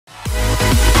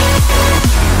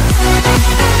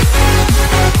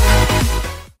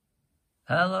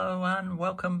Hello and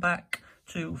welcome back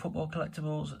to Football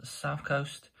Collectibles South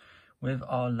Coast with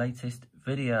our latest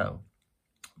video.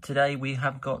 Today we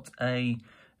have got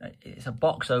it's a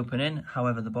box opening,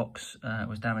 however the box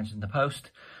was damaged in the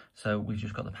post, so we've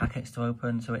just got the packets to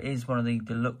open. So it is one of the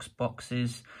deluxe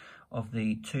boxes of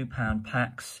the £2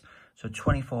 packs, so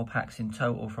 24 packs in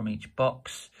total from each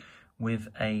box with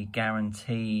a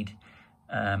guaranteed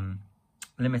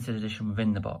limited edition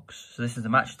within the box. So this is the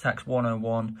Match Attax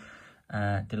 101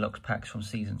 deluxe packs from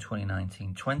season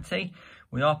 2019-20.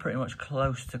 We are pretty much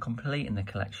close to completing the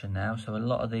collection now, so a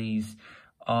lot of these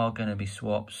are going to be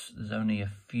swaps. There's only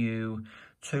a few,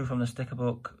 two from the sticker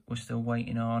book we're still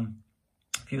waiting on,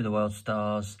 a few of the World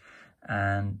Stars,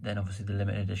 and then obviously the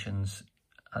limited editions.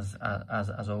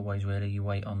 As always, really, you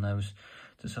wait on those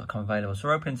to sort of come available. So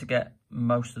we're hoping to get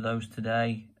most of those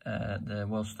today, the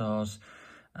World Stars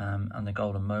and the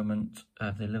golden moment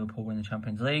of the Liverpool win the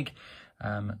Champions League.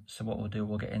 So what we'll do,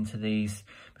 we'll get into these.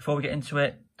 Before we get into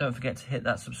it, don't forget to hit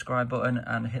that subscribe button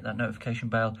and hit that notification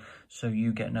bell so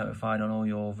you get notified on all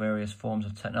your various forms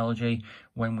of technology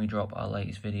when we drop our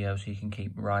latest video, so you can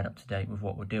keep right up to date with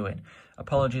what we're doing.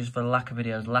 Apologies for the lack of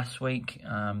videos last week,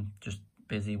 just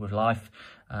busy with life.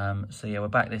 So yeah, we're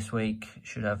back this week.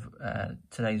 Should have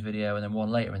today's video and then one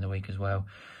later in the week as well.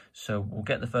 So we'll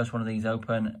get the first one of these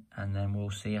open and then we'll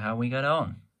see how we get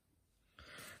on.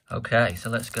 Okay, so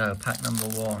let's go. Pack number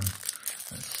one.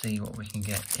 Let's see what we can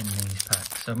get in these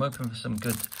packs. So I'm hoping for some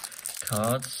good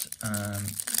cards.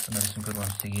 So maybe some good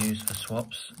ones to use for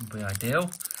swaps would be ideal.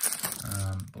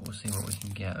 But we'll see what we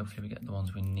can get. Hopefully we get the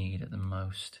ones we need at the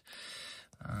most.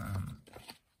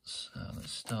 So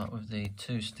let's start with the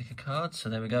two sticker cards. So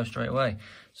there we go, straight away.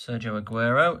 Sergio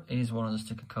Aguero is one of the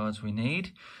sticker cards we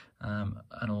need.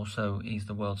 And also he's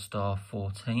the World Star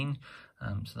 14.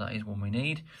 So that is one we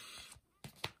need.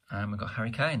 And we've got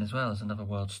Harry Kane as well as another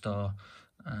World Star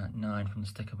 9 from the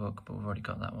sticker book, but we've already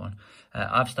got that one.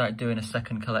 I've started doing a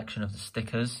second collection of the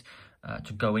stickers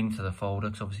to go into the folder,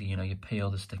 because obviously, you know, you peel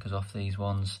the stickers off these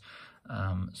ones.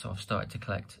 So I've started to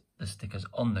collect the stickers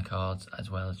on the cards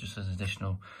as well, as just as an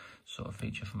additional sort of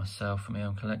feature for myself, for my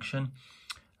own collection.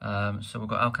 So we've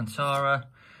got Alcantara,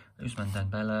 Ousmane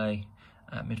Dembele,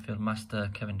 midfield master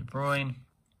Kevin De Bruyne,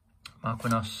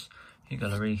 Marquinhos, Hugo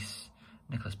Lloris,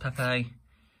 Nicolas Pepe,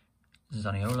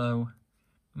 Zaniolo,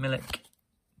 Milik,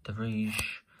 De Vrij,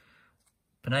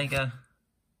 Banega,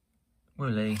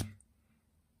 Woolley,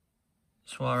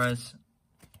 Suarez,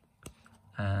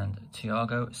 and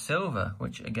Thiago Silva,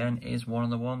 which again is one of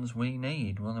the ones we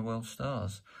need, one of the World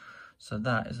Stars. So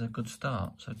that is a good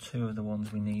start. So two of the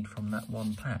ones we need from that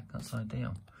one pack. That's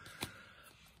ideal.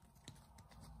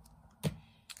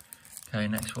 Okay,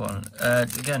 next one.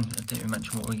 Again, I didn't even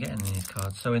mention what we're getting in these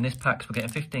cards. So in this pack, we're getting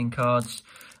 15 cards,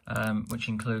 which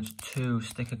includes 2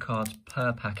 sticker cards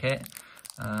per packet.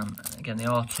 Again, they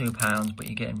are £2, but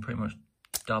you're getting pretty much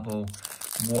double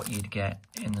what you'd get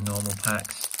in the normal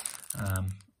packs.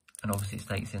 And obviously it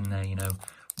states in there, you know,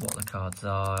 what the cards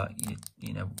are,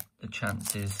 you know, the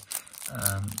chances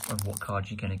of what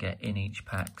cards you're going to get in each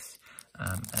packs,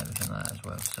 everything like that as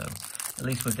well. So at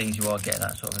least with these you are getting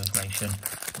that sort of information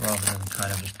rather than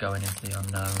kind of just going into the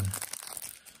unknown.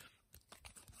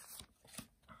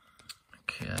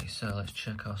 Okay, so let's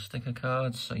check our sticker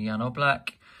cards. So Jan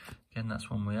Oblak, again that's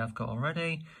one we have got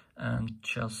already, and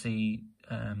Chelsea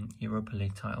Europa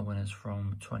League title winners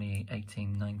from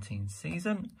 2018-19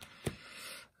 season.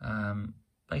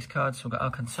 Base cards, so we've got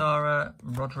Alcantara,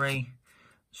 Rodri,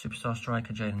 superstar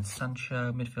striker Jadon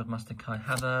Sancho, midfield master Kai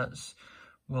Havertz,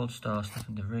 World Star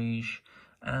Stefan De Vrij,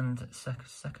 and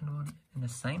second one in the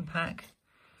same pack.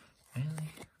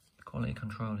 Really? The quality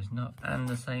control is not. And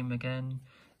the same again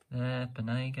there,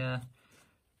 Banega.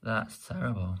 That's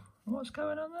terrible. What's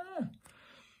going on there?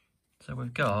 So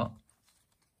we've got,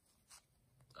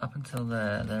 up until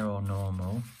there, they're all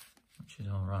normal, which is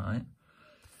alright.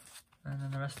 And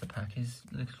then the rest of the pack is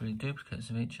literally duplicates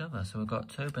of each other. So we've got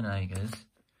 2 Banegas,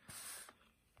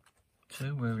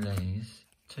 2 Woolleys,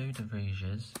 2 De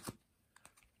Vrij's,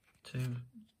 2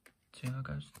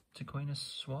 Thiago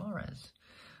Suarez,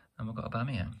 and we've got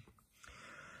Aubameyang.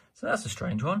 So that's a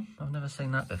strange one. I've never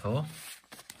seen that before.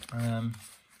 Again,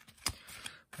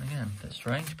 a bit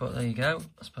strange, but there you go.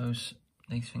 I suppose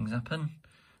these things happen.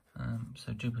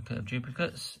 So duplicate of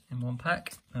duplicates in one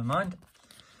pack. Never mind.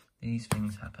 These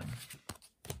things happen.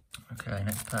 Okay,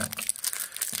 next pack.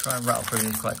 I'll try and rattle through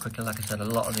these quite quickly. Like I said, a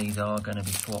lot of these are going to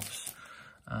be swaps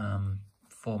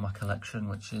for my collection,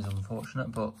 which is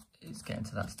unfortunate, but it's getting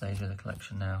to that stage of the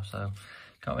collection now, so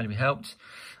can't really be helped.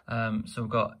 So we've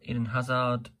got Eden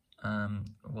Hazard,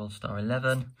 World Star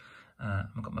 11,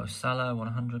 I've got Mo Salah,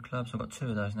 100 clubs. I've got 2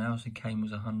 of those now. So Kane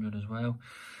was 100 as well.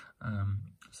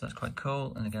 So that's quite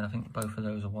cool. And again, I think both of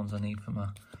those are ones I need for my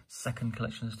second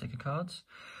collection of sticker cards.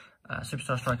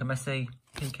 Superstar striker Messi,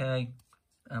 PK,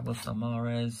 World Star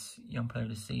Mahrez, Young Player of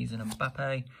the Season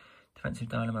Mbappe, Defensive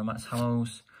Dynamo Mats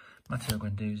Hummels, Matteo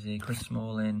Guendouzi, Chris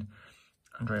Smalling,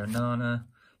 Andre Onana,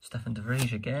 Stefan De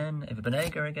Vrij again, Eva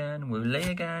Banega again, Wu Lee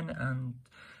again, and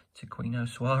Tiquino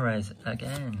Suarez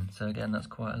again. So again, that's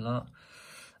quite a lot.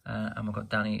 And we've got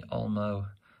Danny Olmo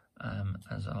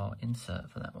as our insert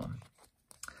for that one.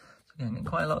 So again,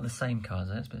 quite a lot of the same cards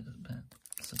there. It's a bit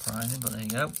surprising, but there you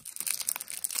go.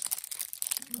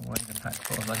 Away the pack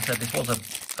full of, like I said, this was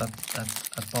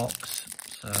a box,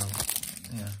 so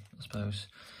yeah, I suppose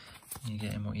you're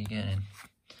getting what you're getting.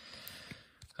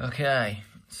 Okay,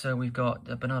 so we've got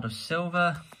Bernardo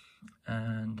Silva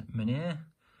and Munir.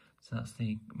 So that's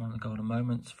one of the golden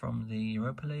moments from the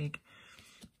Europa League.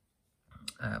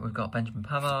 We've got Benjamin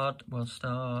Pavard, World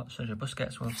Star, Sergio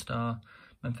Busquets, World Star,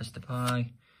 Memphis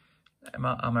Depay,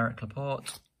 Aymeric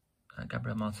Laporte,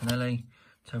 Gabriel Martinelli,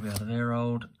 Toby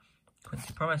Alderweireld,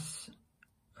 Quincy Promes,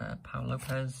 Paul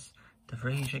Lopez, De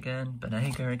Vrij again,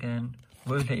 Banega again,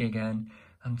 Woolley again,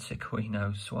 and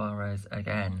Tiquino Suarez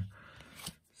again.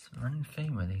 It's a running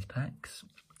theme with these packs.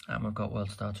 And we've got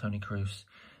World Star Toni Kroos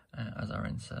as our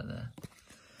insert there.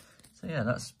 So yeah,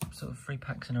 that's sort of 3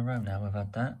 packs in a row now we've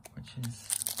had that, which is,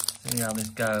 see how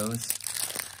this goes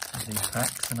with these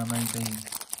packs. And I may be,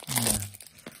 yeah,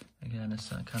 again,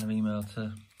 a kind of email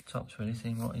to Topps really,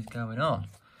 seeing what is going on.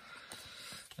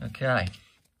 Okay,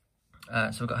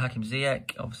 so we've got Hakim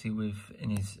Ziyech, obviously in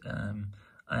his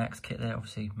Ajax kit there,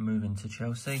 obviously moving to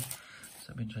Chelsea. So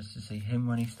it'll be interesting to see him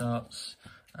when he starts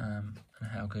and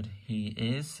how good he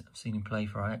is. I've seen him play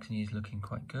for Ajax and he's looking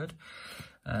quite good.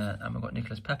 And we've got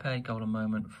Nicolas Pepe, golden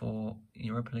moment for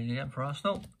Europa League again for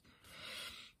Arsenal.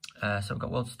 So we've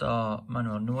got World Star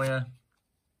Manuel Neuer,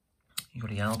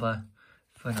 Jordi Alba,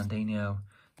 Fernandinho,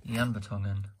 Jan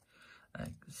Vertonghen,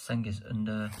 Cengiz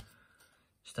Under,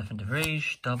 Stefan De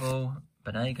Vrij, double,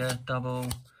 Banega, double,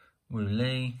 Wu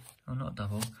Lee, oh not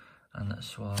double, and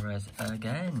Suarez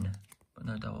again, but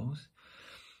no doubles.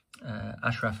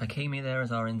 Ashraf Hakimi there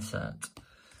as our insert.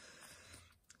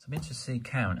 So I'm interested to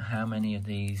count how many of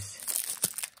these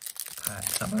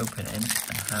packs I'm opening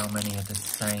and how many of the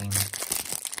same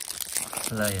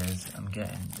players I'm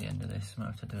getting at the end of this. I might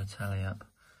have to do a tally up.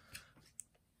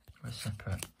 We're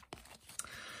separate.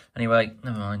 Anyway,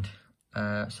 never mind.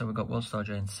 So we've got World Star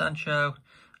Jadon Sancho,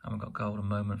 and we've got golden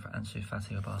moment for Ansu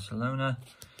Fati of Barcelona.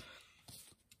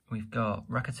 We've got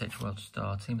Rakitic, World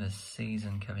Star, Team of the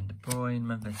Season, Kevin De Bruyne,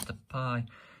 Memphis Depay,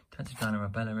 Defensive Dynamo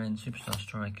Bellerin, Superstar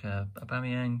Striker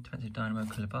Aubameyang, Defensive Dynamo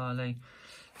Koulibaly,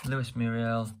 Luis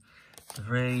Muriel, De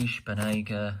Vrij,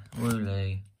 Banega, Wu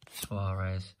Lee,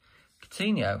 Suarez,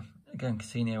 Coutinho. Again,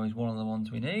 Coutinho is one of the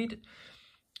ones we need,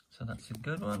 so that's a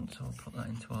good one. So we'll put that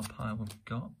into our pile we've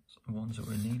got, the ones that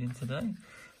we're needing today.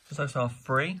 So those are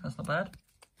 3, that's not bad.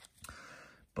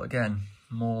 But again,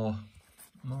 more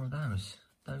of those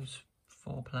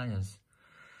 4 players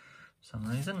for some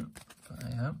reason. But there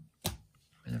you go.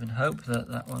 We live in hope that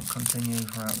that won't continue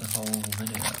throughout the whole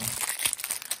video.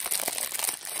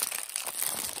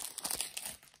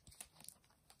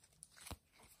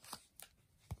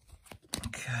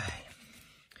 Okay.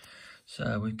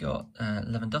 So we've got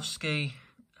Lewandowski.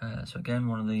 So again,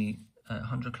 one of the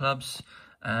 100 clubs.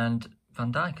 And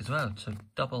Van Dijk as well. So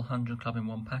double 100 club in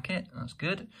one packet. That's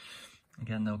good.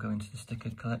 Again, they'll go into the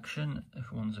sticker collection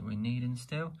if ones that we're needing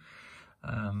still.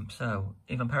 So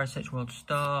Ivan Perisic, World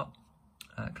Star,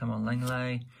 Clement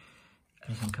Lenglet,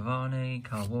 Edison Cavani,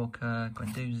 Kyle Walker,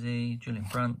 Guendouzi, Julian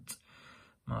Brandt,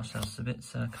 Marcel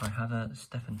Sabitzer, Kai Havertz,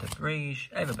 Stefan De Vrij,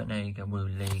 Eva Banega, Wu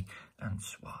Lee, and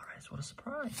Suarez. What a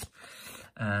surprise!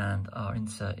 And our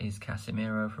insert is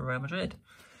Casemiro for Real Madrid.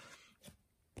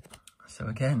 So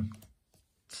again,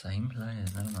 same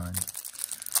players, never mind.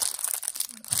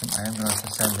 I think I am going to have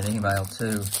to send an email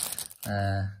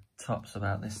to Topps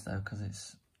about this though, because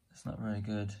it's not very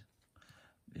good.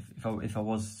 If I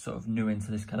was sort of new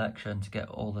into this collection, to get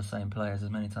all the same players as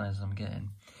many times as I'm getting.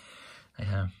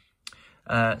 Anyhow,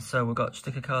 so we've got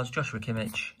sticker cards, Joshua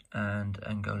Kimmich and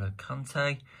N'Golo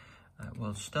Kante,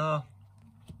 World Star.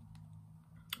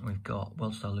 We've got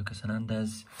World Star Lucas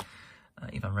Hernandez,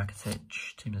 Ivan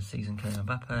Rakitic, Team of the Season Kylian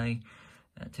Mbappe,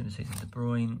 Team of the Season De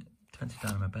Bruyne, Defensive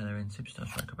Dynamo Bellerin, Superstar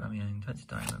Striker Aubameyang, Defensive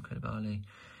Dynamo Koulibaly,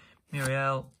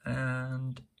 Muriel,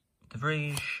 and De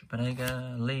Vrij,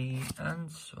 Banega, Lee,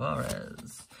 and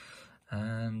Suarez.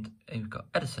 And we've got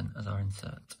Edison as our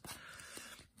insert.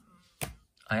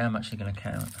 I am actually going to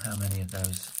count how many of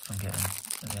those I'm getting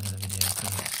at the end of the video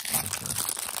because it's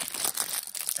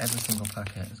ridiculous. Every single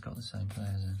packet has got the same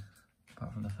players in,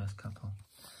 apart from the first couple.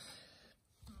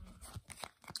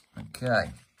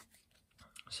 Okay,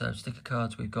 so sticker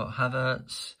cards, we've got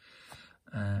Havertz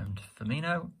and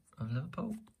Firmino of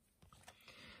Liverpool,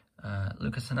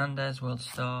 Lucas Hernandez, World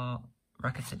Star,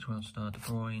 Rakitic, World Star, De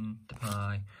Bruyne,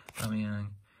 Depay,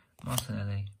 Aubameyang,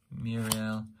 Martinelli,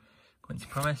 Muriel, Quincy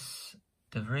Promes,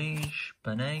 De Vrij,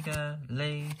 Banega,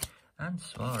 Lee, and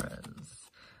Suarez.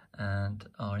 And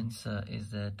our insert is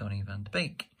Donny van de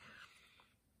Beek.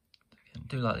 I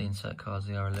do like the insert cards,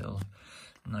 they are a little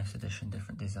nice addition,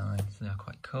 different design, so they are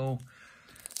quite cool.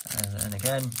 And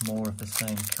again, more of the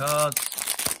same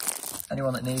cards.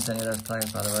 Anyone that needs any of those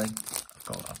players, by the way,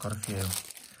 I've got a few,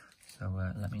 so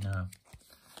let me know.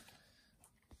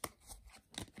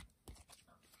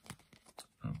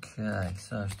 Okay,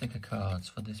 so sticker cards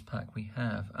for this pack, we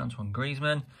have Antoine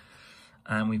Griezmann,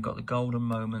 and we've got the Golden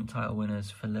Moment title winners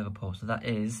for Liverpool. So that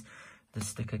is the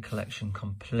sticker collection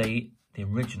complete, the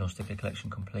original sticker collection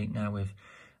complete, now with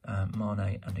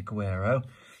Mane and Aguero.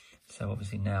 So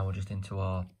obviously now we're just into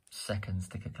our second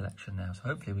sticker collection now. So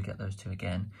hopefully we get those two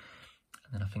again.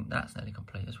 And then I think that's nearly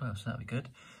complete as well, so that'll be good.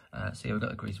 So yeah, we've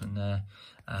got the Griezmann there.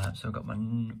 So we've got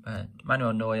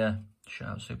Manuel Neuer, shout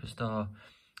out superstar,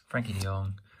 Frankie de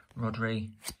Jong, Rodri,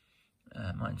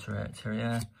 Martin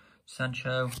Terrier,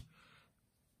 Sancho,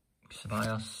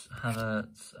 Ceballos,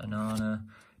 Havertz, Onana,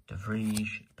 De Vrij,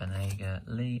 Banega,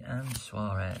 Lee, and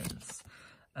Suarez.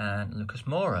 And Lucas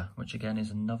Moura, which again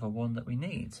is another one that we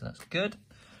need, so that's good.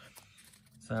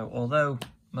 So although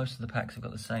most of the packs have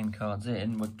got the same cards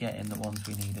in, we're getting the ones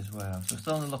we need as well. So we're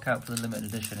still on the lookout for the limited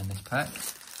edition in this pack.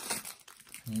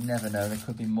 And you never know, there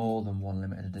could be more than one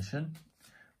limited edition.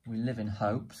 We live in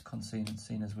hopes,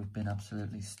 seeing as we've been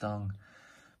absolutely stung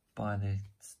by the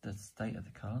state of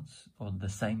the cards, or the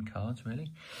same cards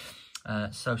really.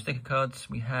 So sticker cards,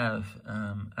 we have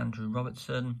Andrew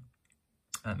Robertson,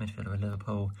 midfielder of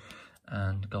Liverpool,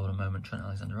 and Golden Moment Trent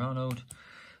Alexander-Arnold.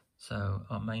 So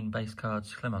our main base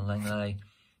cards, Clement Lenglet,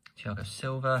 Thiago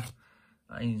Silva,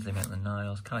 Ainsley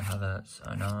Maitland-Niles, Kai Havertz,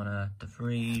 Onana, De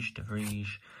Vrij,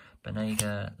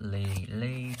 Banega,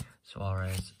 Lee,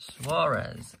 Suarez,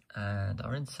 and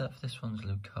our insert for this one's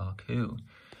Lukaku.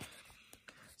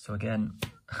 So again,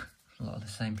 a lot of the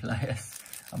same players.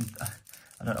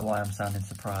 I don't know why I'm sounding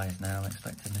surprised now. I'm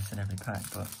expecting this in every pack,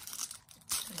 but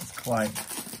it's quite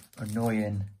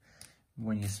annoying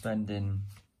when you're spending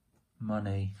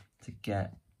money to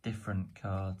get different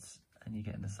cards and you're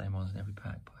getting the same ones in every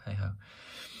pack, but hey ho.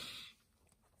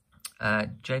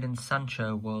 Jadon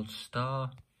Sancho, World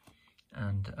Star,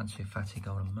 and Ansu Fati,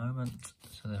 Golden Moment.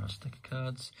 So there are sticker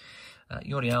cards.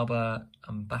 Jordi Alba,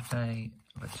 Mbappe,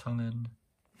 Vertonghen,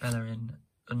 Bellerin,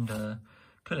 Under,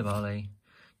 Koulibaly,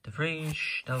 De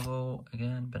Vrij, double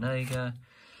again, Banega,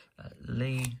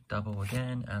 Lee, double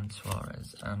again, and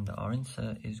Suarez. And our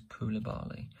insert is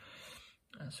Koulibaly.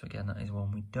 So again, that is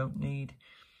one we don't need.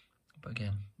 But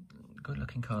again, good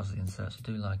looking cards, the inserts, I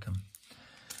do like them.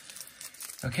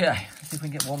 Okay, let's see if we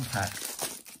can get one pack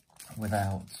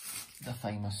without the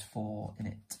famous 4 in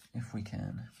it, if we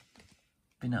can.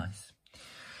 Be nice.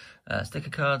 Sticker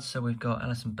cards, so we've got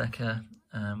Alisson Becker,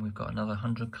 we've got another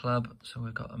 100 club, so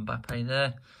we've got Mbappe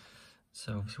there.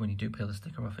 So obviously when you do peel the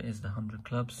sticker off, it is the 100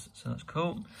 clubs, so that's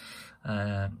cool.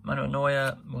 Manuel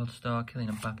Neuer, World Star,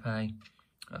 Kylian Mbappe,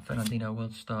 Fernandinho,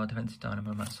 World Star, Defensive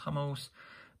Dynamo, Mats Hummels,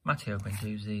 Matteo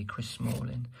Guendouzi, Chris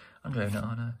Smalling, Andre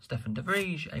Onana, Stefan De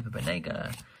Vrij, Eva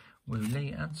Banega, Wu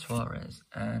Lee, and Suarez,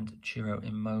 and Ciro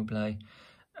Immobile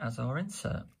as our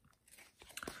insert.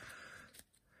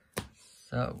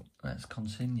 So let's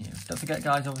continue. Don't forget,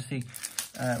 guys, obviously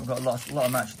we've got a lot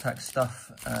of Match Attax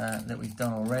stuff that we've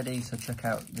done already, so check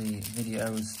out the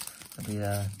videos.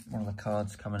 There'll be one of the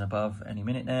cards coming above any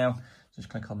minute now. Just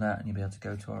click on that and you'll be able to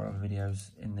go to our other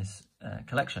videos in this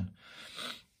collection.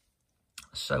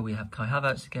 So we have Kai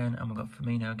Havertz again, and we've got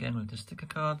Firmino again with the sticker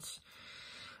cards.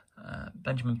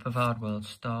 Benjamin Pavard, World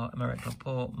Star, Emerick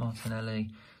Laporte,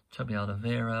 Martinelli, Toby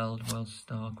Alderweireld, World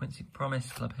Star, Quincy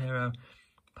Promes, Club Hero,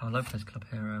 Paul Lopez, Club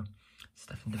Hero,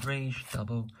 Stefan De Vrij,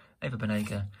 double, Eva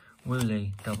Banega,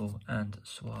 Woolley, double, and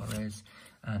Suarez,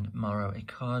 and Mauro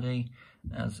Icardi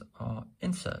as our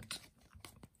insert.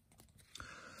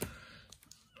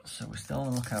 So we're still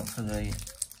on the lookout for the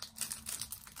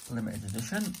limited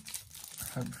edition.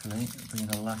 Hopefully it'll be in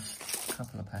the last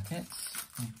couple of packets.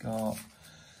 We've got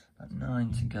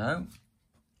 9 to go,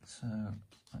 so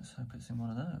let's hope it's in one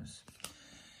of those.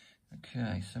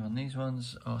 Okay, so on these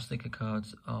ones, our sticker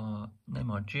cards are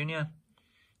Neymar Jr.,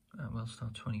 World Star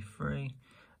 23,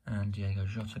 and Diego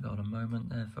Jota golden moment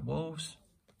there for Wolves.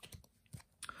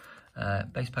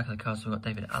 Base pack of the cards, we've got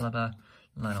David Alaba,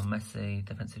 Lionel Messi,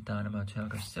 Defensive Dynamo,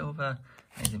 Thiago Silva,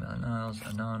 AZ Milan-Niles,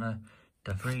 Onana,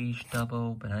 De Vrij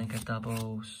double, Banega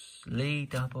double, Lee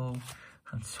double,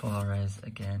 and Suarez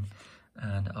again.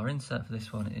 And our insert for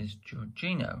this one is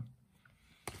Jorginho.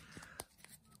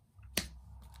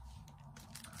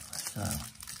 So,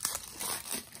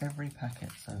 every packet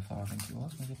so far, I think it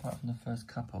was, maybe apart from the first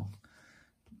couple,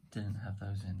 didn't have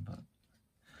those in, but...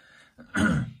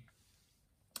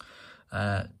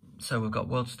 so we've got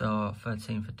World Star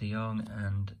 13 for De Jong,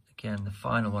 and again, the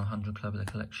final 100 club of the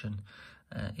collection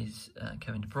is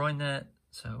Kevin De Bruyne there,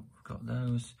 so we've got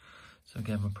those. So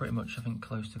again, we're pretty much, I think,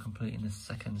 close to completing the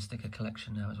second sticker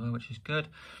collection now as well, which is good.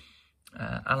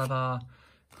 Alaba,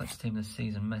 collector team this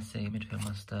season, Messi, midfield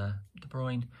master, De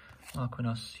Bruyne,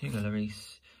 Marquinhos, Hugo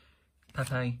Lloris,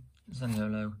 Pepe,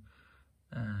 Zaniolo,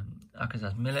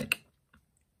 Akazaz Milik,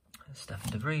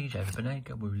 Stefan De Vrij, David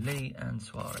Banega, Wu Lee, and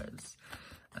Suarez.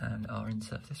 And our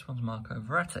insert for this one's Marco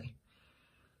Verratti.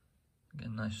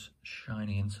 Again, nice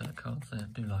shiny insert cards there.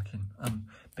 I do like him. I'm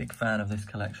a big fan of this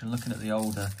collection. Looking at the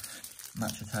older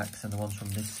Match Attax and the ones from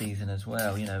this season as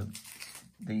well, you know,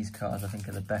 these cards I think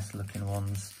are the best looking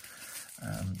ones.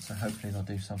 So hopefully they'll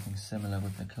do something similar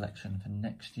with the collection for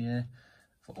next year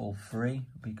for all three.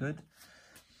 Would be good.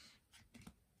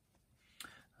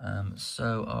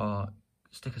 So our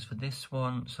stickers for this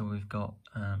one, so we've got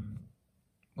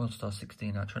World Star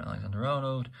 16 at Trent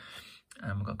Alexander-Arnold,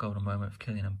 and we've got golden moment of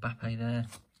Kylian Mbappe there.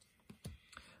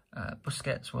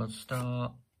 Busquets World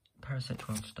Star, Perisic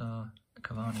World Star,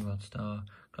 Cavani World Star,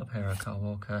 Club Hero Kyle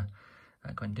Walker,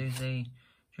 Guendouzi,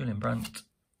 Julian Brandt,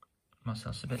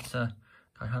 Marcel Sabitzer,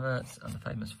 Kai Havertz, and the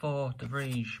famous four, De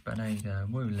Vrij, Banega,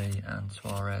 Wu Lee, and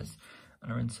Suarez.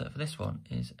 And our insert for this one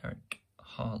is Erling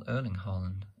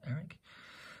Haaland.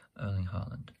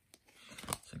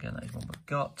 So again, that is one we've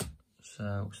got.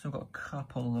 So we've still got a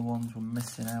couple of the ones we're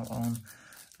missing out on.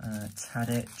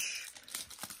 Tadic,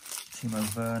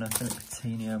 Timo Werner, Philip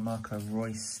Coutinho, Marco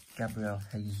Reus, Gabriel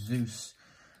Jesus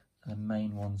are the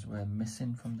main ones we're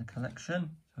missing from the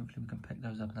collection. Hopefully we can pick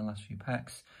those up in the last few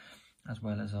packs, as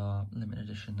well as our limited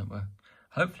edition that we're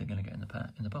hopefully going to get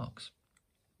in the box.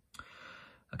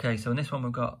 Okay, so in this one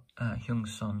we've got Heung-min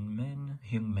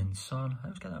Son, I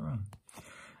always get that wrong,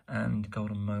 and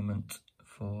golden moment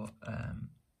for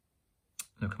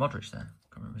Luka Modric there,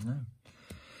 can't remember his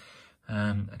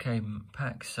name. Okay,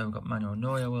 packs, so we've got Manuel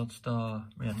Neuer, World Star,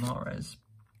 Riyad Mahrez,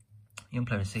 Young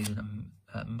Player of the Season,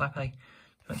 Mbappe,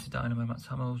 Defensive Dynamo, Mats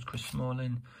Hummels, Chris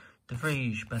Smalling, De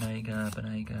Vrij,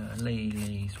 Banega,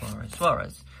 Lee,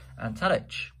 Suarez, and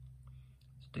Tadic.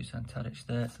 So Dusan Tadic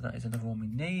there, so that is another one we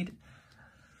need.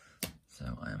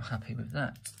 So I am happy with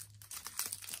that.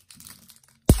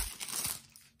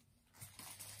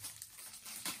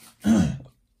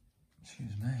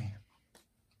 Excuse me.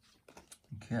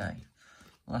 Okay,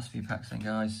 last few packs then,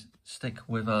 guys. Stick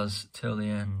with us till the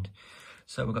end.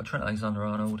 So we've got Trent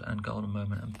Alexander-Arnold and golden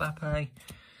moment Mbappe.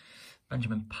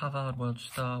 Benjamin Pavard, World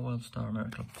Star,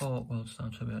 American Club Port, World Star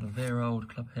Toby Alderweireld,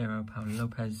 Club Hero, Paulo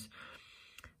Lopez.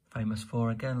 Famous four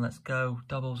again, let's go.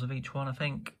 Doubles of each one, I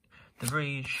think. De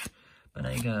Vrij,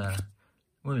 Banega,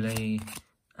 Wu Lee,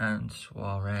 and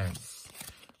Suarez.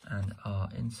 And our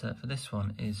insert for this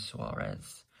one is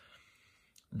Suarez.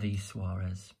 The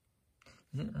Suarez.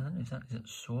 I don't know if is it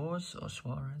Suarez or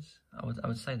Suarez? I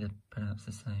would say they're pronounced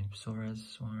the same.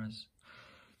 Suarez.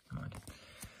 Never mind.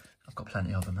 I've got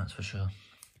plenty of them, that's for sure.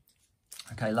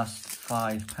 Okay, last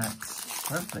 5 packs.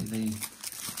 Hopefully the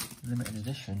limited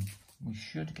edition we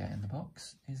should get in the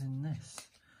box is in this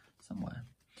somewhere.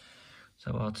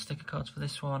 So our sticker cards for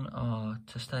this one are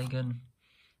Ter Stegen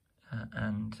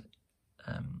and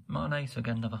Mane. So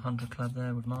again, another 100 club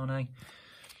there with Mane.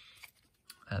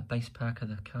 Base pack of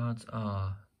the cards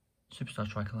are Superstar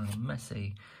striker Lionel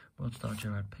Messi, World Star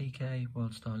Gerard Piqué,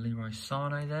 World Star Leroy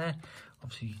Sané there.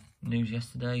 Obviously, news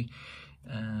yesterday,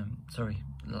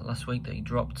 last week that he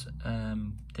dropped,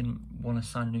 didn't want to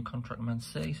sign a new contract with Man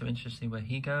City, so interesting to see where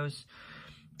he goes.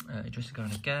 Idrissa Gana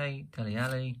Gueye, Dele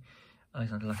Alli,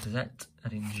 Alexander Lacazette,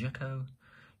 Edin Dzeko,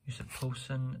 Yusuf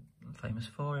Poulsen, famous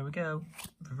four, here we go.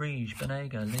 Vrij,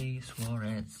 Banega, Lee,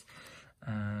 Suarez.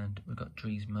 And we've got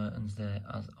Dries Mertens there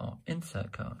as our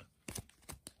insert card.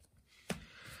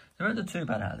 They weren't too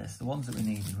bad out of this. The ones that we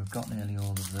needed, we've got nearly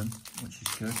all of them, which is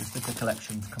good. The sticker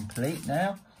collection's complete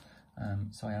now.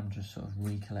 So I am just sort of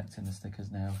recollecting the stickers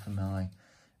now for my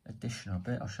additional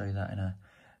bit. I'll show you that in a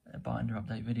binder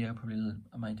update video. Probably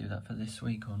I may do that for this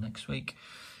week or next week.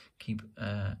 Keep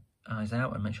eyes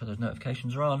out and make sure those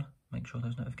notifications are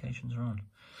on.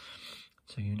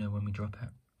 So you know when we drop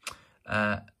out.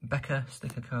 Becker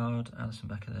sticker card, Alisson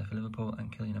Becker there for Liverpool,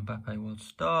 and Kylian Mbappe World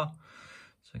Star.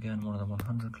 So again, one of the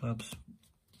 100 clubs.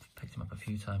 Picked him up a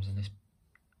few times in this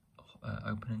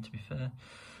opening, to be fair.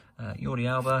 Jordi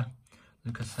Alba,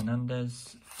 Lucas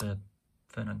Hernandez for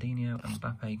Fernandinho,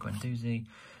 Mbappe, Guendouzi,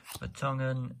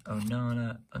 Vertonghen,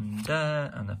 Onana,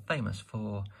 Under, and the famous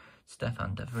four,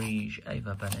 Stefan de Vrij,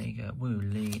 Eva Banega, Wu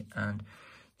Lee, and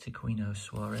Tiquino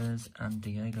Suarez, and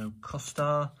Diego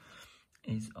Costa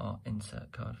is our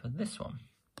insert card for this one.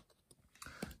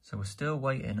 So we're still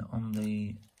waiting on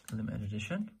the limited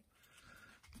edition.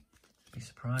 Be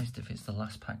surprised if it's the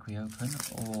last pack we open,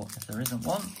 or if there isn't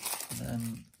one,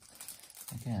 then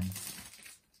again,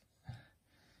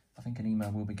 I think an email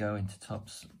will be going to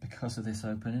Topps because of this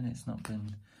opening. It's not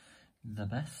been the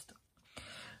best.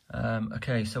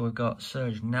 Okay, so we've got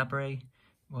Serge Gnabry,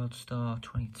 World Star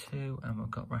 22, and we've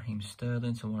got Raheem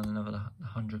Sterling, so one of the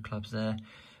 100 clubs there.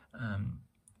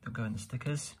 They'll go in the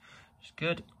stickers, which is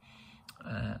good.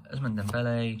 Ousmane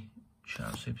Dembele, shout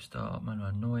out superstar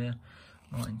Manuel Neuer,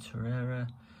 Martin Torreira,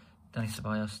 Dani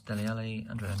Ceballos, Dele Alli,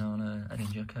 Andre Onana, Edin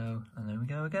Dzeko, and there we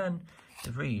go again.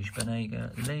 De Vrij,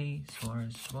 Banega, Lee,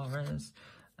 Suarez,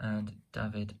 and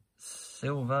David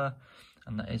Silva.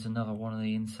 And that is another one of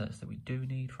the inserts that we do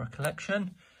need for our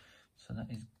collection. So that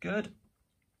is good.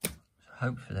 So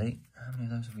hopefully, how many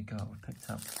of those have we got? We've picked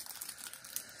up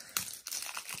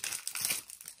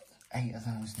 8 of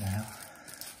those now.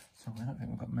 So I don't think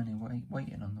we've got many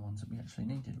waiting on the ones that we actually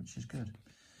needed, which is good.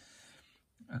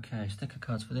 Okay, sticker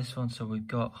cards for this one. So we've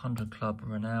got 100 Club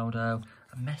Ronaldo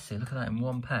and Messi. Look at that in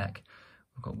one pack.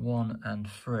 We've got 1 and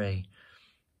 3.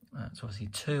 So obviously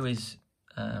 2 is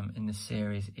in the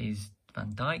series is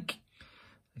Van Dijk.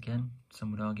 Again,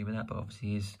 some would argue with that, but obviously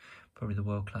he is probably the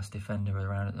world-class defender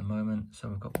around at the moment. So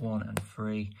we've got 1 and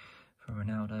 3 for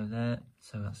Ronaldo there.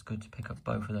 So that's good to pick up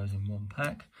both of those in one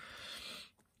pack.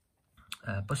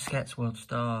 Busquets World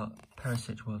Star,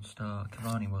 Perisic World Star,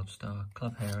 Cavani World Star,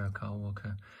 Club Hero Kyle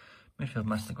Walker, Midfield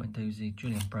Master Guendouzi,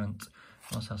 Julian Brandt,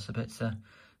 Marcel Sabitzer.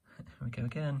 Here we go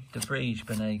again. De Vrij,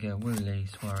 Banega, Wu Lee,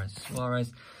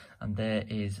 Suarez, and there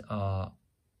is our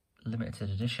limited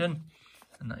edition,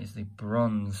 and that is the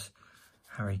bronze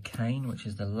Harry Kane, which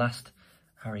is the last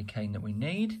Harry Kane that we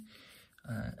need.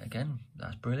 Again,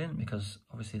 that's brilliant because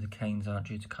obviously the Kanes aren't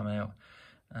due to come out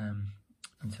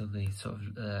until the sort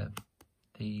of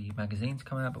the magazines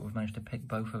come out, but we've managed to pick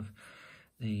both of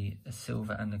the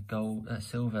silver and the gold.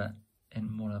 Silver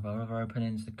in one of our other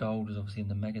openings. The gold was obviously in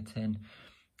the mega tin,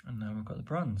 and now we've got the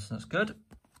bronze. So that's good.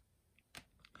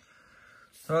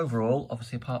 So overall,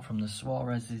 obviously apart from the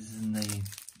Suarez's and the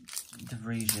De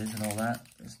Vrij's and all that,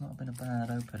 it's not been a bad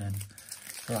opening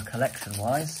for our collection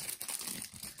wise.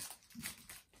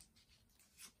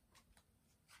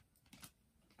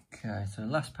 Okay, so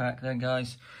last pack then,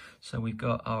 guys. So we've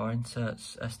got our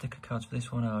inserts, sticker cards for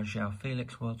this one, our João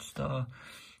Felix World Star,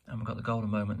 and we've got the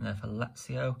golden moment there for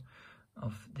Lazio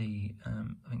of the,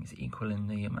 I think it's equaling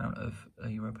the amount of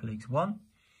Europa Leagues won.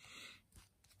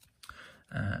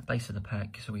 Base of the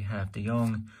pack, so we have De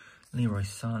Jong, Leroy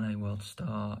Sané World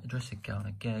Star, Idrissa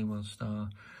Gana Gueye World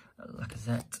Star,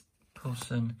 Lacazette,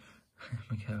 Poulsen.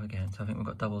 We go again. So I think we've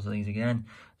got doubles of these again.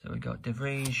 So we've got De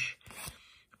Vrij,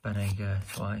 Banega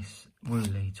twice, Wu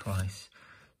Lee twice,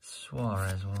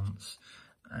 Suarez once,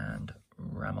 and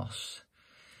Ramos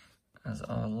as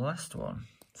our last one.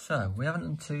 So we haven't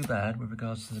done too bad with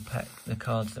regards to the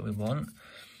cards that we want.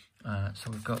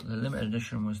 So we've got the limited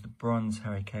edition was the bronze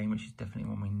Harry Kane, which is definitely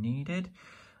one we needed.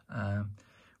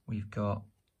 We've got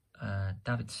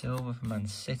David Silva from Man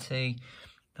City.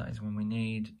 That is one we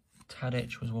need.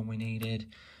 Tadic was one we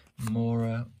needed.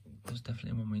 Mora was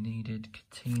definitely one we needed.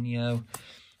 Coutinho,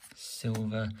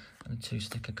 Silva, and the 2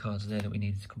 sticker cards there that we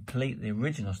needed to complete the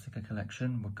original sticker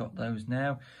collection. We've got those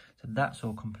now. So that's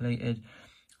all completed.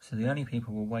 So the only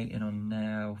people we're waiting on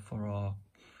now for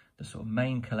the sort of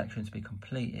main collection to be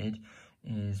completed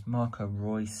is Marco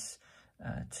Reus,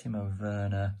 Timo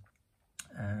Werner,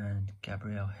 and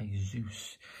Gabriel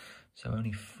Jesus. So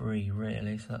only 3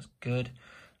 really, so that's good.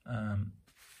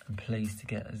 I'm pleased to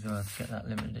get as well to get that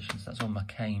limited edition. So that's all my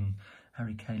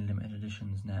Harry Kane limited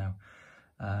editions now.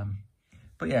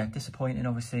 But yeah, disappointing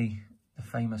obviously the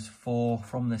famous 4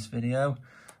 from this video.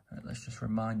 Let's just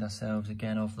remind ourselves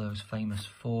again of those famous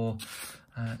 4.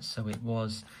 So it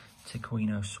was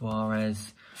Tiquino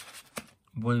Suarez,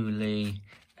 Wu Lee,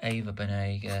 Eva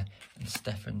Banega, and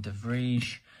Stefan de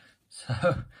Vrij.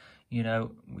 So, you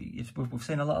know, we've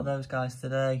seen a lot of those guys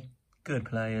today. Good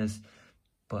players,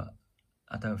 but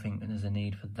I don't think there's a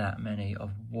need for that many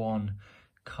of one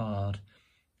card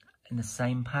in the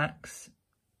same packs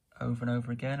over and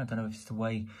over again. I don't know if it's the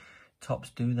way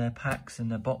Topps do their packs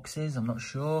and their boxes. I'm not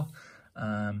sure,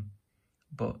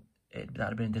 but that'd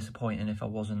have been disappointing if I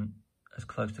wasn't as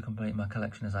close to completing my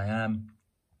collection as I am.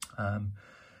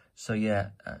 So yeah,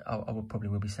 I will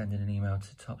probably be sending an email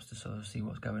to Topps to sort of see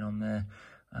what's going on there.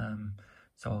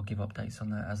 So I'll give updates on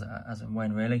that as and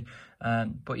when, really.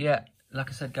 But yeah, like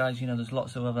I said, guys, you know, there's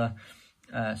lots of other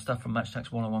stuff from Match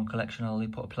Attax 101 collection. I'll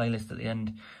put a playlist at the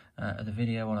end of the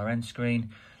video on our end screen.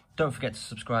 Don't forget to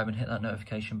subscribe and hit that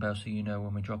notification bell so you know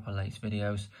when we drop our latest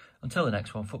videos. Until the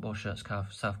next one, Football Shirts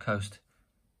South Coast.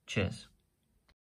 Cheers.